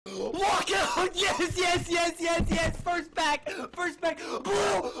No! Yes, yes, yes, yes, yes! First back! First back!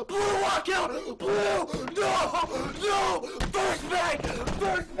 Blue! Blue, walk out! Blue! No! No! First back!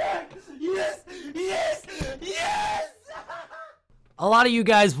 First back! Yes! Yes! Yes! A lot of you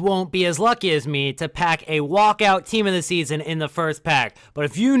guys won't be as lucky as me to pack a walkout team of the season in the first pack. But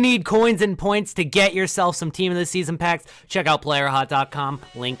if you need coins and points to get yourself some team of the season packs, check out playerhot.com.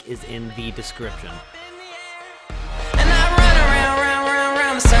 Link is in the description. And I run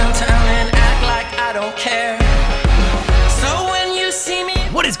around the soundtown and act like I don't care. So when you see me...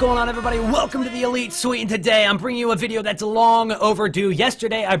 What is going on, everybody? Welcome to the Elite Suite, and today I'm bringing you a video that's long overdue.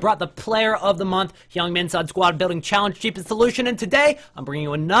 Yesterday, I brought the Player of the Month Young Men's Squad Building Challenge Cheapest Solution, and today, I'm bringing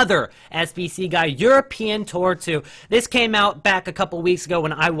you another SBC Guy European Tour 2. This came out back a couple weeks ago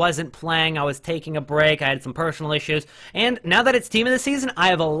when I wasn't playing. I was taking a break. I had some personal issues, and now that it's Team of the Season, I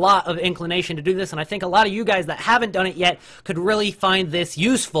have a lot of inclination to do this, and I think a lot of you guys that haven't done it yet could really find this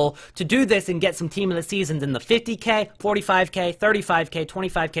useful to do this and get some Team of the Seasons in the 50K, 45K, 35K,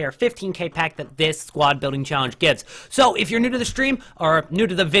 25K, or 15K pack that this squad building challenge gives. So if you're new to the stream, or new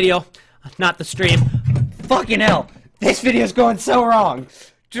to the video, not the stream, fucking hell, this video's going so wrong.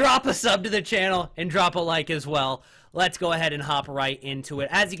 Drop a sub to the channel and drop a like as well. Let's go ahead and hop right into it.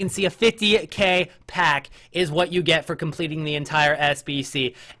 As you can see, a 50K pack is what you get for completing the entire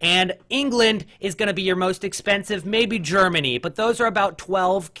SBC. And England is going to be your most expensive, maybe Germany, but those are about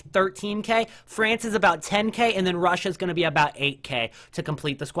 12, 13K. France is about 10K, and then Russia is going to be about 8K to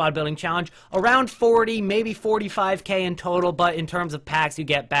complete the squad building challenge. Around 40, maybe 45K in total, but in terms of packs you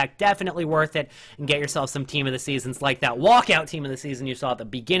get back, definitely worth it, and get yourself some team of the seasons like that walkout team of the season you saw at the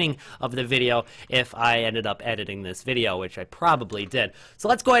beginning of the video if I ended up editing this video, which I probably did. So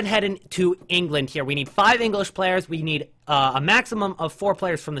let's go ahead and head into England here. We need 5 English players. We need a maximum of 4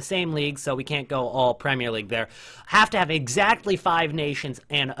 players from the same league, so we can't go all Premier League there. Have to have exactly 5 nations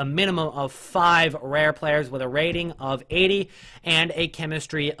and a minimum of 5 rare players with a rating of 80 and a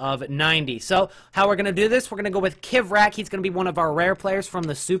chemistry of 90. So how we're going to do this, we're going to go with Kivrak. He's going to be one of our rare players from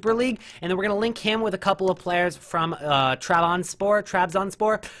the Super League, and then we're going to link him with a couple of players from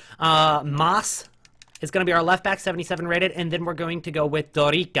Trabzonspor. Mas is going to be our left back, 77 rated, and then we're going to go with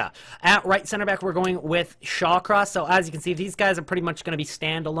Dorica. At right center back, we're going with Shawcross. So as you can see, these guys are pretty much going to be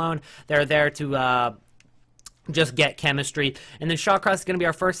standalone. They're there to just get chemistry. And then Shawcross is going to be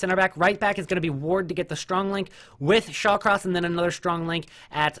our first center back. Right back is going to be Ward to get the strong link with Shawcross, and then another strong link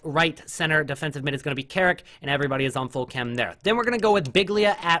at right center. Defensive mid is going to be Carrick, and everybody is on full chem there. Then we're going to go with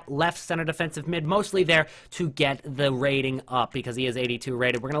Biglia at left center defensive mid, mostly there to get the rating up because he is 82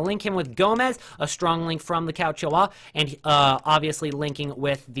 rated. We're going to link him with Gomez, a strong link from the Cauchois, and obviously linking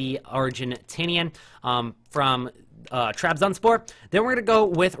with the Argentinian from Trabzonspor. Then we're going to go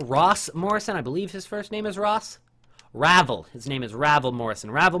with Ross Morrison. I believe his first name is Ross. Ravel. His name is Ravel Morrison.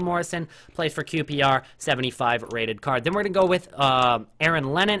 Ravel Morrison plays for QPR, 75 rated card. Then we're going to go with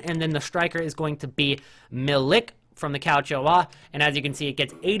Aaron Lennon, and then the striker is going to be Milik from the Cauchois, and as you can see, it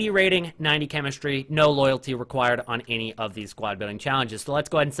gets 80 rating, 90 chemistry, no loyalty required on any of these squad building challenges. So let's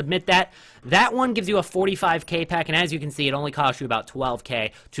go ahead and submit that. That one gives you a 45K pack, and as you can see, it only costs you about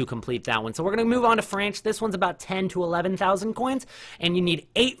 12K to complete that one. So we're going to move on to France. This one's about 10 to 11,000 coins, and you need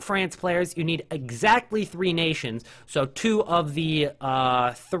 8 France players. You need exactly 3 nations, so 2 of the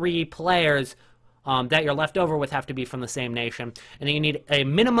 3 players that you're left over with have to be from the same nation. And then you need a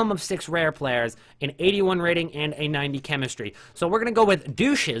minimum of 6 rare players, an 81 rating, and a 90 chemistry. So we're going to go with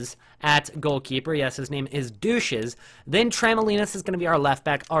Douches at goalkeeper. Yes, his name is Douches. Then Tramolinas is going to be our left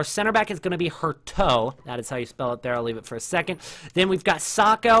back. Our center back is going to be Hurto. That is how you spell it there. I'll leave it for a second. Then we've got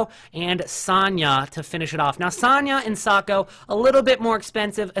Sacco and Sanya to finish it off. Now, Sanya and Sacco, a little bit more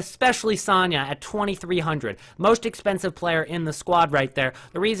expensive, especially Sanya at 2,300. Most expensive player in the squad right there.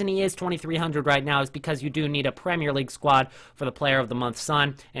 The reason he is 2,300 right now is because you do need a Premier League squad for the Player of the Month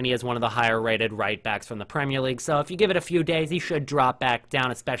Son, and he is one of the higher rated right backs from the Premier League. So if you give it a few days, he should drop back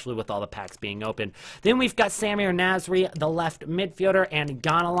down, especially with all the packs being open. Then we've got Samir Nasri, the left midfielder, and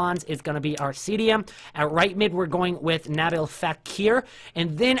Gonalons is going to be our CDM. At right mid, we're going with Nabil Fekir,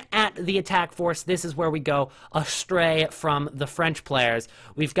 and then at the attack force, this is where we go astray from the French players.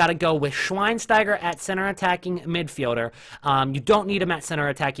 We've got to go with Schweinsteiger at center attacking midfielder. You don't need him at center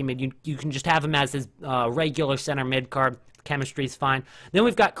attacking mid. You can just have him as his regular center mid card. Chemistry's fine. Then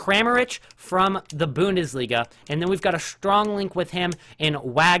we've got Kramaric from the Bundesliga, and then we've got a strong link with him in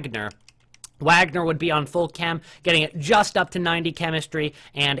Wagner. Wagner would be on full chem, getting it just up to 90 chemistry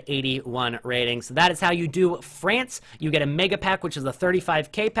and 81 rating. So that is how you do France. You get a mega pack, which is a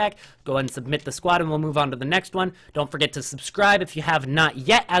 35k pack. Go ahead and submit the squad, and we'll move on to the next one. Don't forget to subscribe if you have not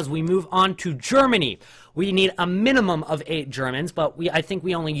yet, as we move on to Germany. We need a minimum of 8 Germans, but I think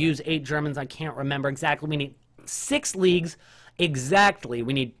we only use 8 Germans. I can't remember exactly. We need 6 leagues. Exactly.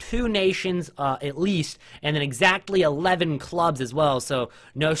 We need 2 nations at least, and then exactly 11 clubs as well, so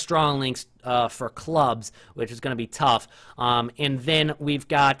no strong links for clubs, which is going to be tough. And then we've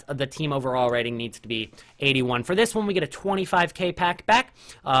got the team overall rating needs to be 81. For this one, we get a 25k pack back,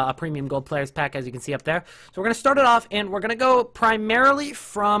 a premium gold players pack, as you can see up there. So we're going to start it off, and we're going to go primarily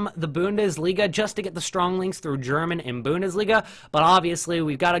from the Bundesliga just to get the strong links through German and Bundesliga, but obviously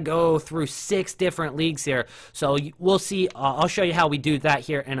we've got to go through 6 different leagues here. So we'll see. I'll show you how we do that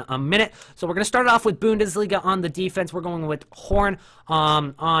here in a minute. So we're going to start off with Bundesliga on the defense. We're going with Horn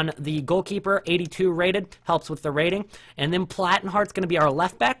on the goalkeeper, 82 rated, helps with the rating. And then Plattenhart's going to be our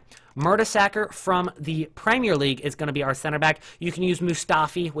left back. Mertesacker from the Premier League is going to be our center back. You can use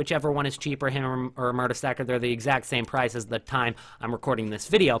Mustafi, whichever one is cheaper, him or Mertesacker. They're the exact same price as the time I'm recording this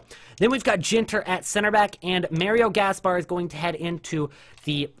video. Then we've got Ginter at center back, and Mario Gaspar is going to head into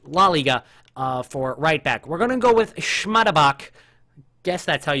the La Liga for right back. We're going to go with Schmadabach. Guess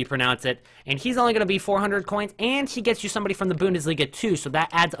that's how you pronounce it. And he's only going to be 400 coins, and he gets you somebody from the Bundesliga too, so that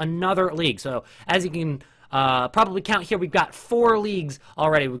adds another league. So as you can probably count here, we've got 4 leagues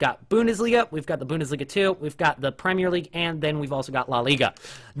already. We've got Bundesliga, we've got the Bundesliga 2, we've got the Premier League, and then we've also got La Liga.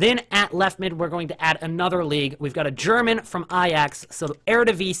 Then at left mid, we're going to add another league. We've got a German from Ajax, so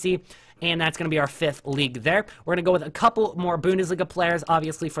Eredivisie, and that's going to be our 5th league there. We're going to go with a couple more Bundesliga players,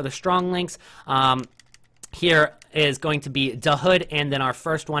 obviously, for the strong links. Here is going to be De Hood, and then our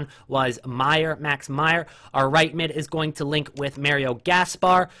first one was Meyer, Max Meyer. Our right mid is going to link with Mario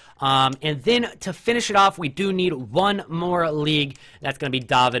Gaspar. And then to finish it off, we do need one more league. That's going to be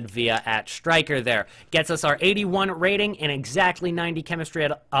David Villa at striker there. Gets us our 81 rating and exactly 90 chemistry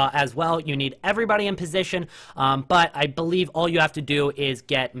as well. You need everybody in position, but I believe all you have to do is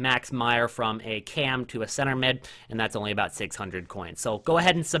get Max Meyer from a cam to a center mid, and that's only about 600 coins. So go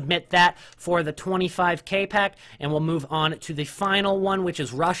ahead and submit that for the 25k pack, and we'll move on to the final one, which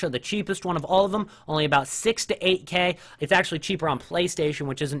is Russia, the cheapest one of all of them, only about 6 to 8k. It's actually cheaper on PlayStation,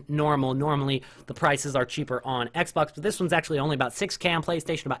 which isn't normal. Normally the prices are cheaper on Xbox, but this one's actually only about 6k on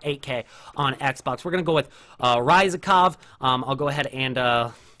PlayStation, about 8k on Xbox. We're gonna go with Ryzikov. I'll go ahead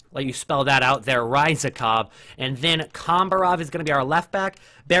and let you spell that out there, Ryzikov. And then Kombarov is going to be our left back.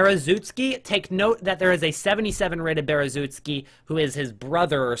 Berezutski, take note that there is a 77 rated Berezutski who is his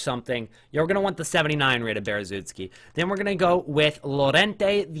brother or something. You're going to want the 79 rated Berezutski. Then we're going to go with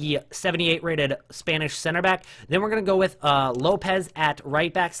Lorente, the 78 rated Spanish center back. Then we're going to go with Lopez at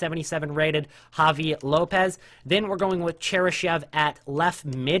right back, 77 rated Javi Lopez. Then we're going with Cheryshev at left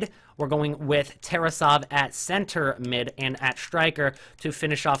mid. We're going with Tarasov at center mid, and at striker to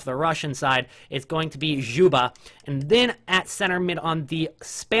finish off the Russian side, it's going to be Zhuba. And then at center mid on the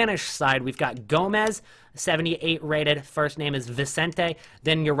Spanish side, we've got Gomez, 78 rated. First name is Vicente.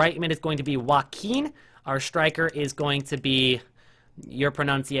 Then your right mid is going to be Joaquin. Our striker is going to be, your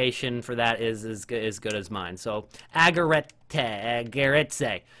pronunciation for that is as good as mine. So Agaretze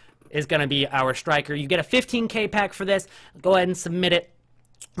is going to be our striker. You get a 15k pack for this. Go ahead and submit it.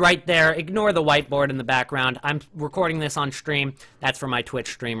 Right there, ignore the whiteboard in the background. I'm recording this on stream. That's for my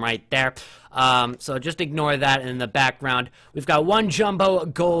Twitch stream right there. So just ignore that in the background. We've got one jumbo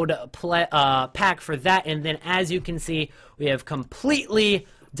gold pack for that, and then as you can see, we have completely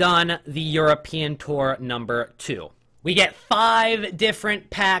done the European Tour number 2. We get 5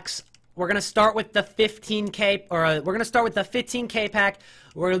 different packs. We're going to start with the 15k, or we're going to start with the 15k pack.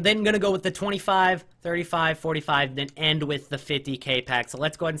 We're then going to go with the 25, 35, 45, then end with the 50k pack. So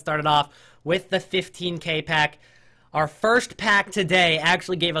let's go ahead and start it off with the 15k pack. Our first pack today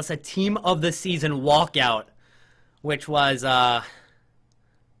actually gave us a team of the season walkout, which was a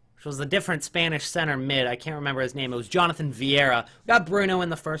different Spanish center mid. I can't remember his name. It was Jonathan Vieira. We got Bruno in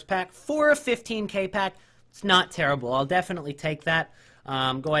the first pack for a 15k pack. It's not terrible. I'll definitely take that.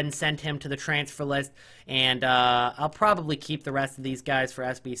 Go ahead and send him to the transfer list, and I'll probably keep the rest of these guys for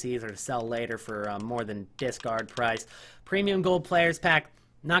SBCs or to sell later for more than discard price. Premium Gold Players Pack,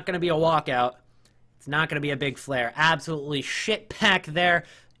 not going to be a walkout. It's not going to be a big flare. Absolutely shit pack there.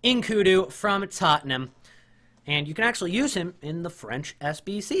 Nkudu from Tottenham. And you can actually use him in the French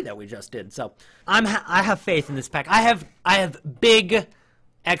SBC that we just did. So I have faith in this pack. I have big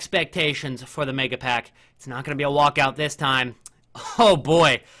expectations for the Mega Pack. It's not going to be a walkout this time. Oh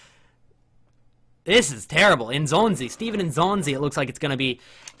boy. This is terrible. Nzonzi, Steven Nzonzi, it looks like it's going to be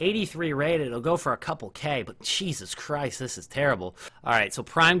 83 rated. It'll go for a couple K, but Jesus Christ, this is terrible. All right, so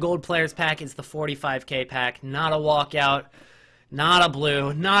Prime Gold Players Pack is the 45K pack. Not a walkout, not a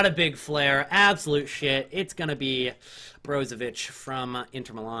blue, not a big flare. Absolute shit. It's going to be Brozovic from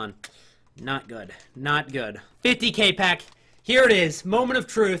Inter Milan. Not good. Not good. 50K pack. Here it is. Moment of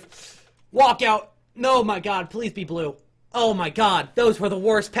truth. Walkout. No, my God. Please be blue. Oh, my God. Those were the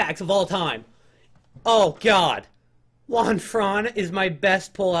worst packs of all time. Oh, God. Juan Fran is my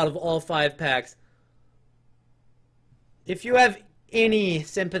best pull out of all 5 packs. If you have any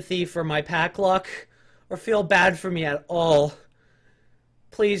sympathy for my pack luck, or feel bad for me at all,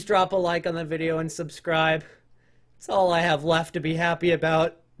 please drop a like on the video and subscribe. It's all I have left to be happy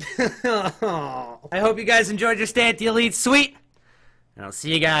about. I hope you guys enjoyed your stay at the Elite Suite. And I'll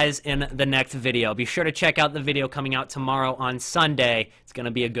see you guys in the next video. Be sure to check out the video coming out tomorrow on Sunday. It's going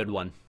to be a good one.